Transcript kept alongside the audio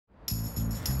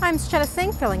I'm Sucheta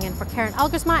Singh, filling in for Karen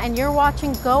Elgersma, and you're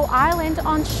watching Go Island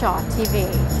on Shaw TV.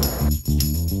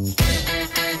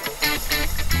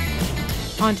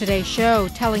 On today's show,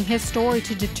 telling his story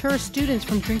to deter students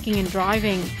from drinking and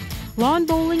driving, lawn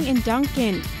bowling in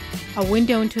Duncan, a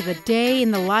window into the day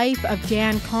in the life of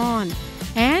Dan Kahn,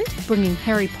 and bringing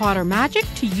Harry Potter magic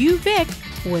to you, Vic,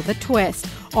 with a twist.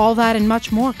 All that and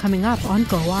much more coming up on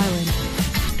Go Island.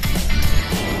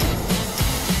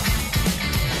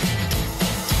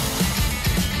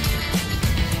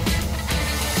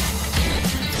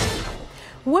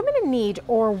 Women in Need,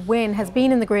 or WIN, has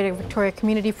been in the Greater Victoria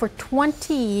community for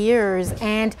 20 years,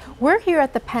 and we're here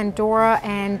at the Pandora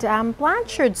and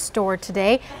Blanchard store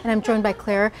today, and I'm joined by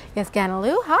Claire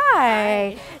Yasganalou.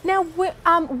 Hi. Now,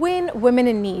 WIN, Women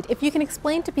in Need, if you can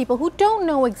explain to people who don't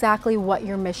know exactly what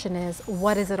your mission is,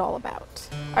 what is it all about?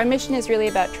 Our mission is really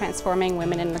about transforming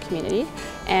women in the community,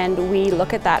 and we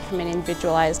look at that from an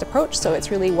individualized approach, so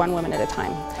it's really one woman at a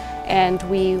time. And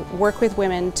we work with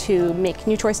women to make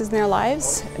new choices in their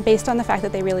lives based on the fact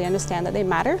that they really understand that they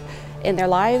matter in their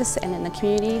lives and in the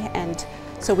community. And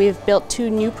so we've built two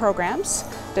new programs,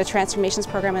 the Transformations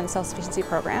Program and the Self-Sufficiency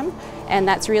Program. And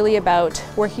that's really about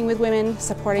working with women,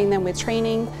 supporting them with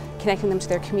training, connecting them to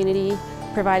their community,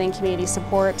 providing community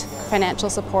support, financial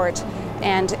support,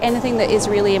 and anything that is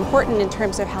really important in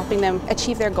terms of helping them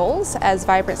achieve their goals as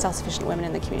vibrant, self-sufficient women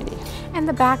in the community. And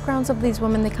the backgrounds of these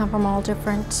women, they come from all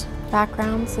different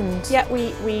backgrounds? And yeah,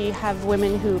 we have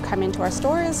women who come into our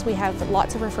stores. We have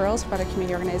lots of referrals from other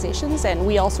community organizations, and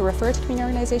we also refer to community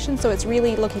organizations. So it's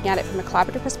really looking at it from a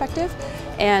collaborative perspective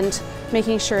and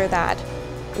making sure that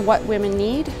what women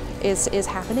need is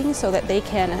happening so that they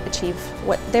can achieve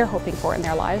what they're hoping for in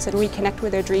their lives and reconnect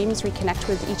with their dreams, reconnect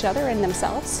with each other and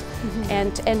themselves,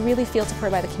 and really feel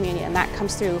supported by the community. And that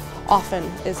comes through often,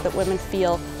 is that women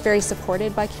feel very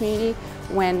supported by community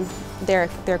when they're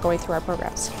going through our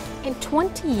programs. In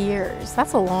 20 years,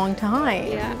 that's a long time.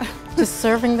 Yeah. Just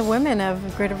serving the women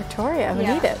of Greater Victoria who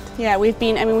need it. Yeah, we've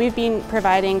been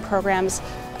providing programs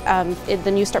in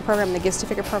the New Start program, the Give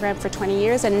Certificate program, for 20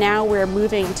 years, and now we're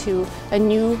moving to a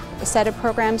new set of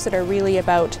programs that are really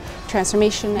about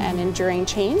transformation and enduring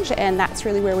change, and that's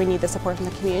really where we need the support from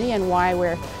the community and why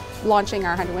we're launching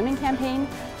our 100 Women campaign,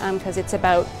 because it's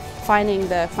about finding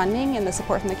the funding and the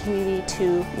support from the community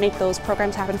to make those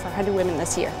programs happen for 100 women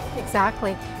this year.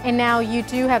 Exactly. And now you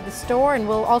do have the store, and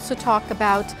we'll also talk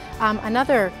about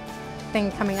another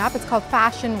thing coming up. It's called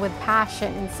Fashion with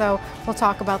Passion, and so we'll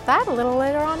talk about that a little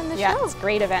later on in the show. Yeah, it's a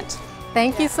great event.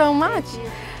 Thank you so much.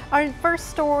 Our first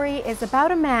story is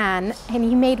about a man, and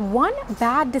he made one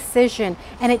bad decision,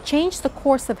 and it changed the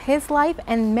course of his life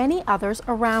and many others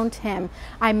around him.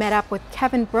 I met up with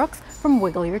Kevin Brooks from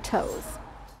Wiggle Your Toes.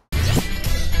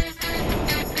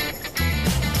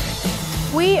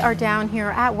 We are down here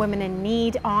at Women in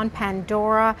Need on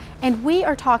Pandora, and we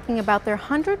are talking about their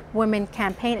 100 Women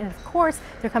campaign, and of course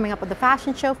they're coming up with the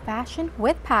fashion show Fashion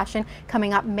with Passion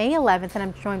coming up May 11th, and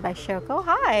I'm joined by Shoko.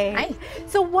 Hi. Hi.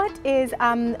 So what is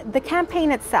the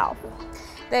campaign itself?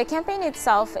 The campaign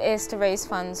itself is to raise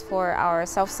funds for our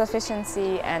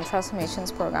self-sufficiency and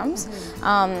transformations programs.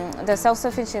 The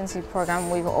self-sufficiency program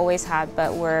we've always had,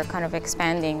 but we're kind of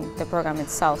expanding the program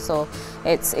itself. So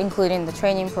it's including the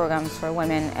training programs for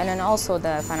women and then also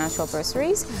the financial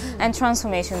bursaries. And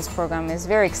transformations program is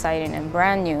very exciting and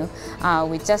brand new.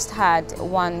 We just had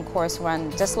one course run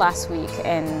just last week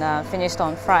and finished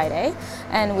on Friday.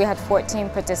 And we had 14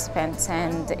 participants,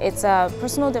 and it's a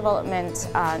personal development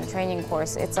training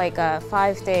course. It's like a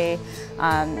 5-day,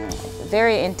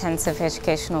 very intensive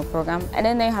educational program, and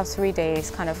then they have 3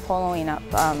 days kind of following up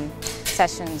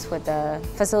sessions with the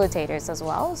facilitators as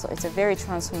well. So it's a very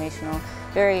transformational,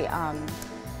 very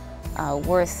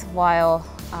worthwhile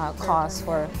cause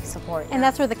for support. And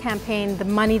that's where the campaign, the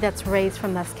money that's raised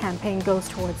from this campaign goes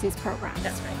towards these programs.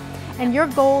 That's right. And your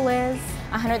goal is?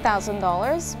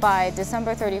 $100,000 by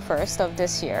December 31st of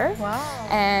this year. Wow.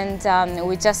 And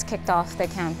we just kicked off the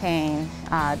campaign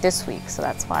this week, so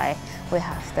that's why we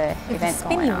have the event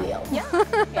going on. Wheel.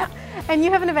 Yeah. Yeah. And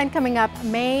you have an event coming up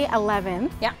May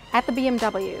 11th at the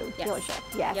BMW dealership.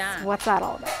 Yes. Yeah. What's that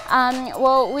all about?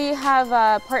 Well, we have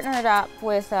partnered up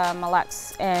with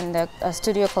Malex and the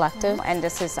Studio Collective, and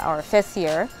this is our 5th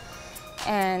year.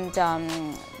 And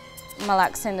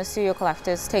Malex and the Studio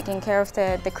Collective is taking care of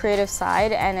the creative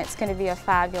side, and it's going to be a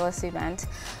fabulous event.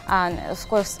 And of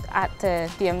course, at the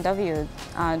BMW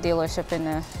dealership in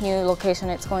the new location,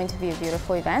 it's going to be a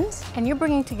beautiful event. And you're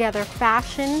bringing together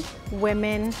fashion,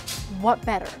 women, what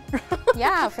better?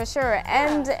 Yeah, for sure.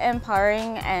 And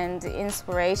empowering and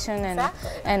inspiration,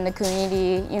 and the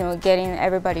community, you know, getting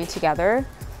everybody together.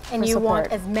 And you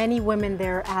want as many women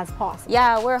there as possible.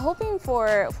 Yeah, we're hoping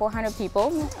for 400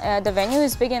 people. The venue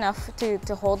is big enough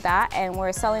to hold that, and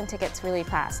we're selling tickets really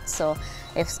fast. So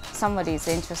if somebody's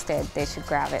interested, they should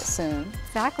grab it soon.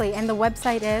 Exactly, and the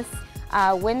website is?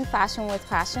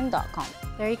 winfashionwithpassion.com.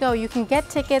 There you go, you can get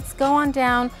tickets, go on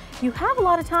down. You have a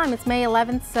lot of time, it's May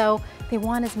 11th, so they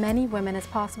want as many women as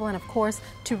possible and of course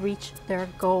to reach their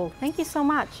goal. Thank you so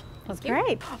much. That was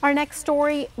great. Our next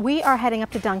story, we are heading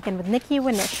up to Duncan with Nikki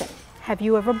Winishin. Have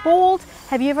you ever bowled?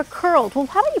 Have you ever curled? Well,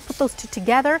 how about you put those two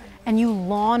together and you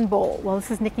lawn bowl? Well,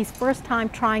 this is Nikki's first time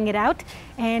trying it out,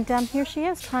 and here she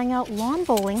is trying out lawn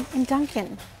bowling in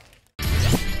Duncan.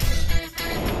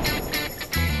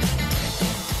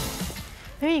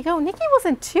 There you go. Nikki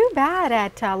wasn't too bad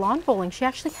at lawn bowling. She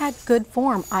actually had good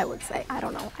form, I would say. I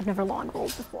don't know. I've never lawn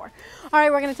bowled before. All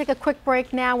right, we're going to take a quick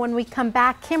break now. When we come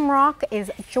back, Kim Rock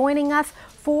is joining us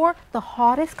for the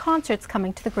hottest concerts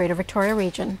coming to the Greater Victoria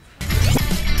region.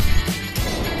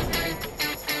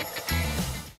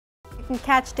 You can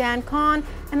catch Dan Kahn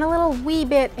and a little wee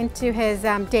bit into his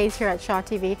days here at Shaw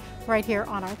TV right here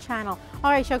on our channel. All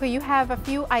right, Shoko, you have a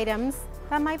few items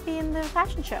that might be in the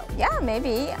fashion show. Yeah,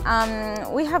 maybe.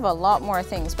 We have a lot more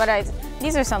things, but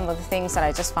these are some of the things that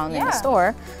I just found in the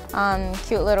store.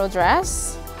 Cute little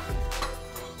dress.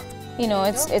 You know,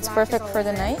 it's perfect for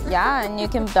the night. Yeah, and you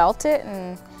can belt it,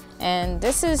 and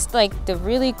this is like the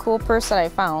really cool purse that I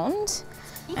found.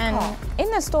 And in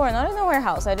the store, not in the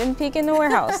warehouse. I didn't peek in the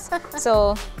warehouse.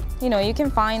 So, you know, you can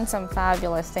find some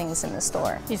fabulous things in the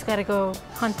store. You just gotta go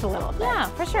hunt a little bit. Yeah,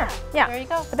 for sure. Yeah. There you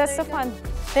go. But that's so fun.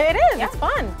 There it is. Yeah. It's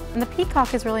fun. And the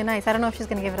peacock is really nice. I don't know if she's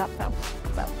gonna give it up though.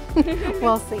 So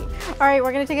we'll see. All right,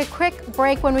 we're gonna take a quick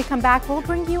break. When we come back, we'll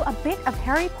bring you a bit of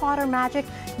Harry Potter magic.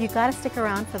 You gotta stick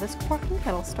around for this quirky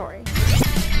little story.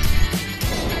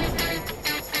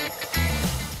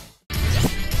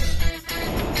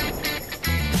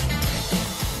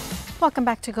 Welcome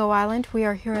back to Go Island. We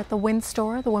are here at the WIN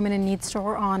store, the Women in Need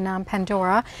store on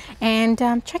Pandora. And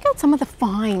check out some of the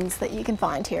finds that you can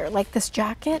find here. Like this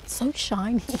jacket, so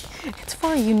shiny. It's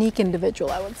for a unique individual,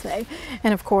 I would say.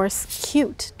 And of course,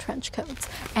 cute trench coats.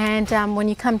 And when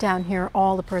you come down here,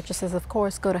 all the purchases, of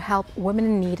course, go to help women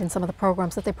in need and some of the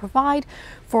programs that they provide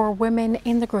for women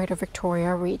in the Greater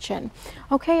Victoria region.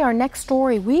 Okay, our next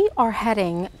story, we are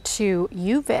heading to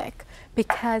UVic,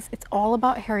 because it's all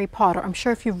about Harry Potter. I'm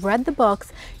sure if you've read the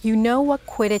books, you know what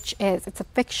Quidditch is. It's a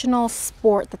fictional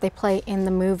sport that they play in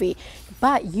the movie.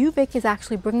 But UVic is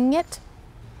actually bringing it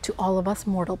to all of us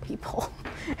mortal people.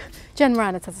 Jen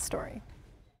Moranitz has a story.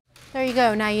 There you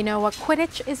go. Now you know what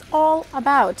Quidditch is all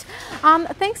about.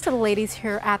 Thanks to the ladies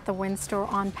here at the WIN store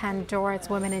on Pandora. It's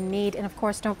Women in Need. And of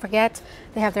course, don't forget,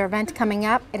 they have their event coming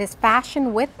up. It is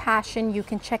Fashion with Passion. You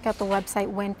can check out the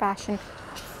website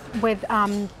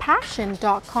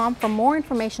winfashionwithpassion.com for more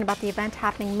information about the event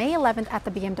happening May 11th at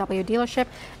the BMW dealership,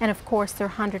 and of course their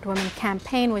 100 Women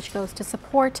campaign, which goes to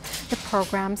support the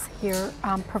programs here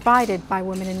provided by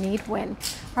Women in Need WIN.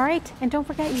 All right, and don't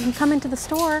forget, you can come into the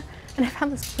store, and I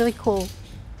found this really cool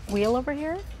wheel over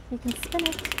here. You can spin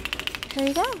it. There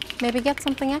you go. Maybe get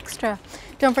something extra.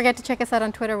 Don't forget to check us out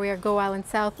on Twitter. We are Go Island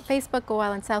South. Facebook, Go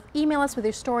Island South. Email us with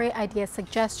your story, ideas,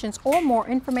 suggestions, or more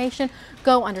information.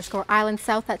 Go_Island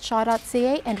South at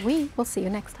shaw.ca, and we will see you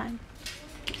next time.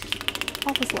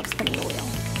 Always love spinning the wheel.